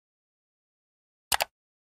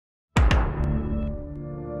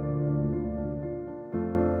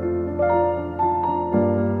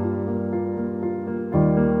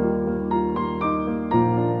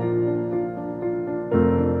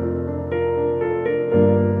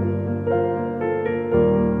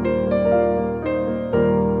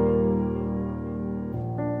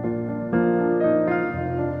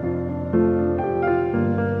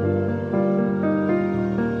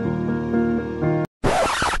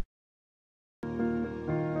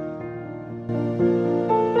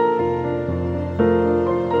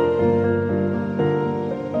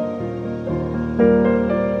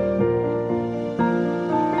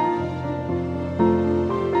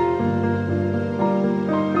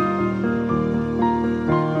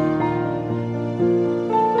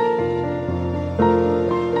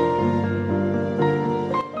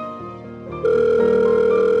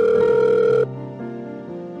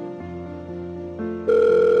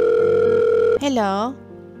Hello.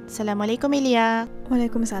 Assalamualaikum, Ilya.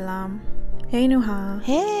 Waalaikumsalam. Hey, Nuha.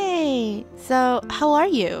 Hey. So, how are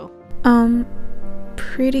you?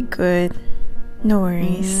 Pretty good. No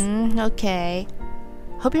worries. Okay.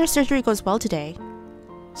 Hope your surgery goes well today.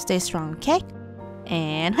 Stay strong, okay?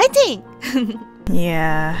 And fighting!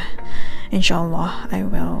 Yeah. Inshallah, I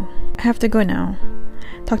will. I have to go now.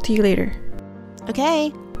 Talk to you later.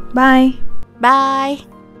 Okay. Bye. Bye.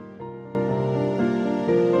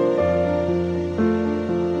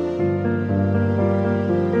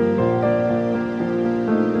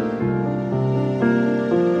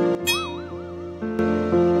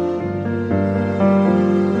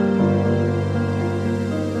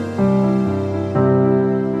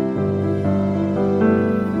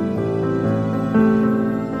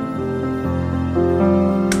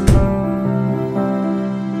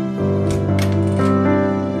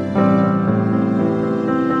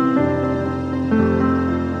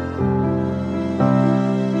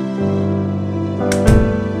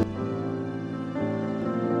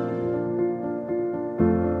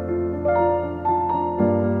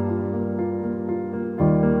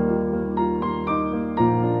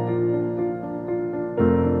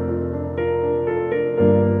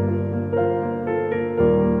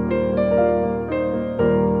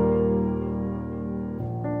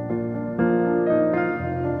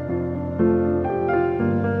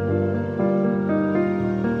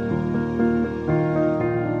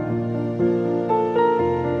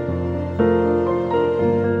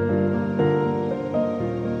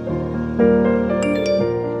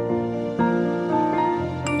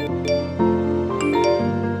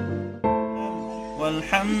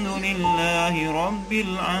 والحمد لله رب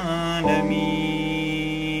العالمين.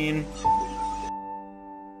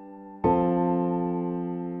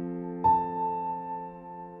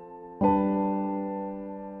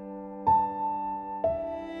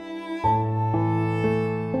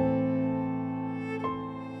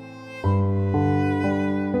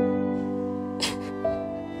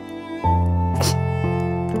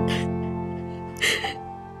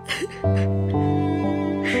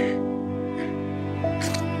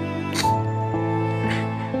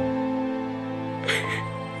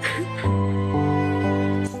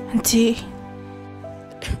 Auntie.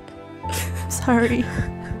 Sorry.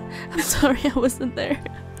 I'm sorry I wasn't there.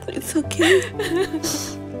 It's okay.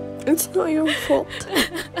 It's not your fault.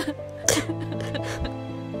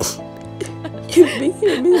 You've been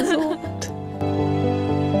here means a lot.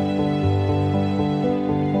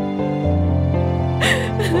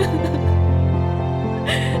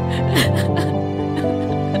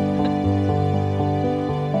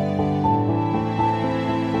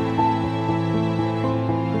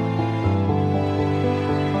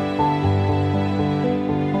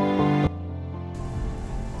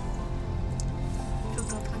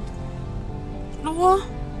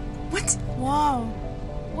 What? Wow.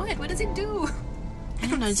 What? What does it do? I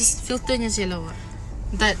don't know, just filter niya sila.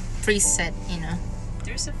 That preset, you know.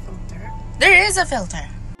 There's a filter. There is a filter.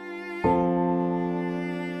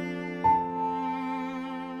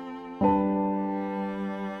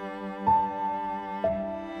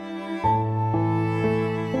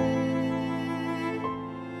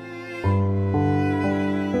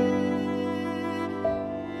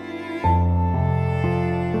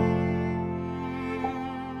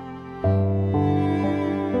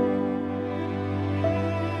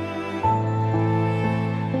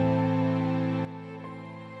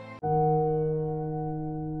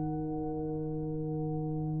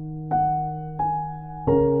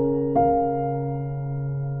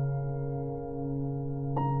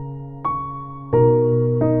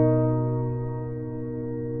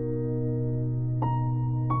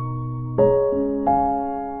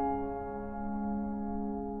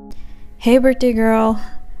 Hey, birthday girl.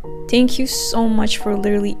 Thank you so much for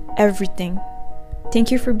literally everything.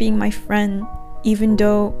 Thank you for being my friend, even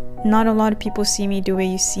though not a lot of people see me the way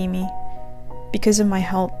you see me. Because of my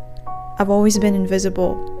health, I've always been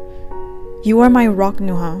invisible. You are my rock,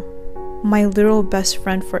 Nuha, my literal best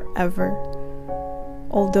friend forever.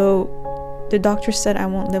 Although the doctor said I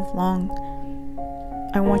won't live long,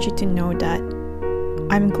 I want you to know that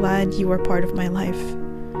I'm glad you are part of my life.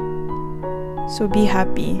 So be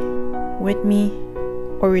happy, with me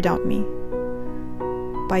or without me.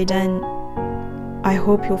 By then, I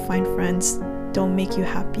hope you'll find friends that'll make you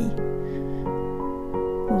happy.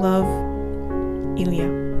 Love,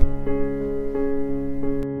 Ilya.